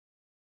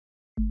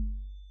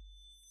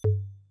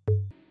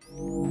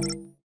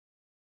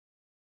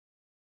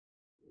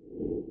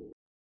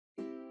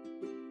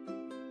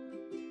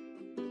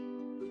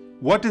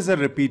What is a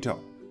repeater?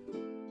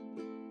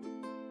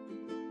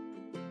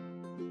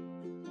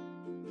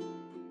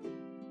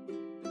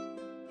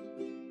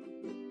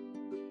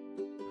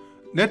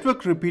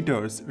 Network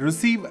repeaters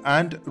receive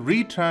and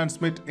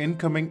retransmit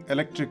incoming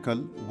electrical,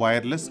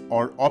 wireless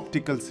or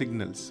optical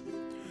signals.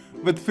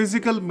 With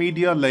physical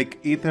media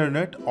like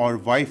Ethernet or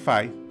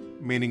Wi-Fi,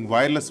 meaning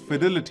wireless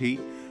fidelity,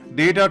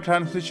 data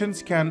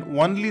transmissions can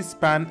only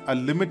span a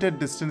limited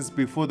distance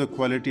before the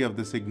quality of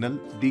the signal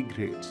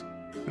degrades.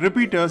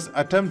 Repeaters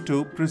attempt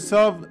to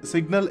preserve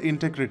signal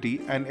integrity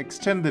and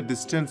extend the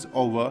distance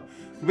over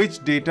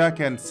which data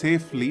can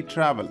safely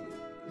travel.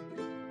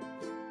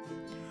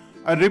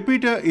 A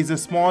repeater is a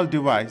small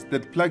device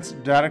that plugs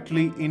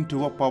directly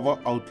into a power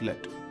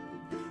outlet.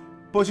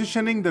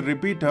 Positioning the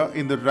repeater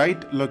in the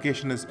right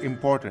location is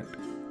important.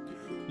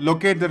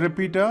 Locate the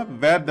repeater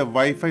where the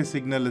Wi-Fi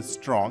signal is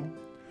strong.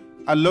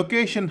 A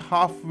location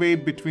halfway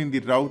between the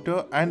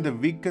router and the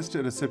weakest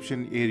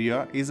reception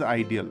area is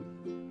ideal.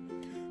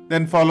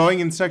 Then,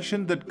 following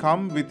instructions that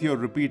come with your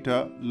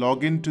repeater,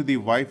 log into the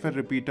Wi-Fi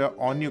repeater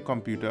on your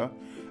computer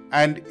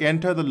and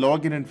enter the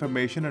login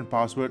information and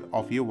password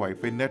of your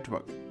Wi-Fi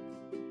network.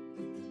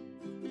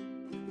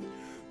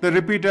 The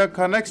repeater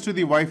connects to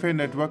the Wi-Fi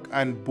network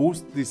and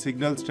boosts the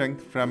signal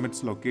strength from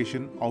its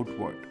location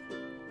outward.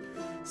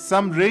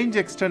 Some range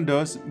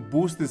extenders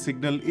boost the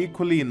signal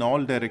equally in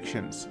all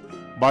directions,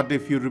 but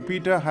if your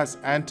repeater has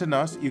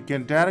antennas, you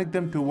can direct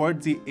them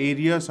towards the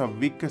areas of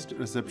weakest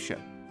reception.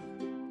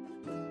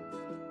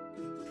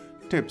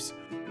 Tips: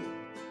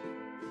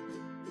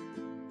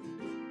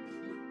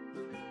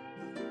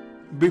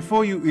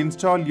 before you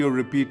install your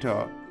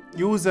repeater,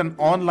 use an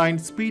online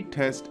speed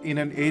test in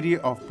an area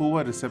of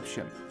poor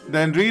reception.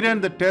 Then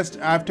rerun the test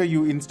after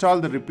you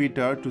install the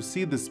repeater to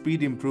see the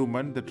speed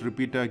improvement that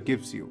repeater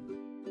gives you.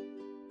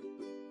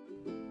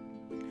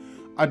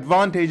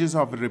 Advantages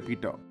of a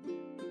repeater: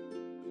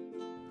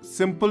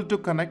 simple to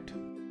connect,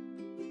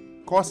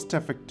 cost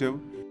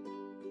effective,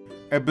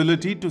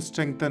 ability to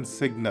strengthen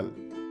signal.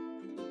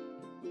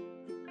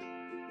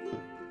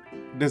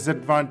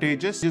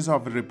 Disadvantages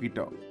of a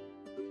repeater: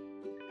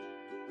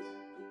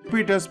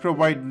 repeaters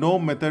provide no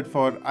method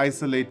for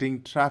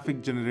isolating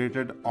traffic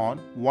generated on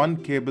one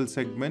cable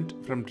segment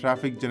from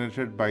traffic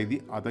generated by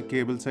the other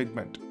cable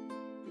segment.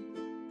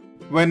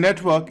 When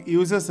network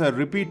uses a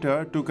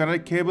repeater to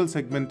connect cable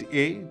segment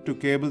A to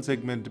cable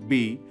segment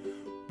B,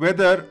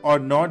 whether or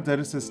not there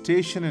is a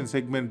station in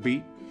segment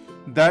B,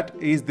 that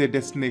is the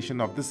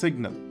destination of the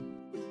signal.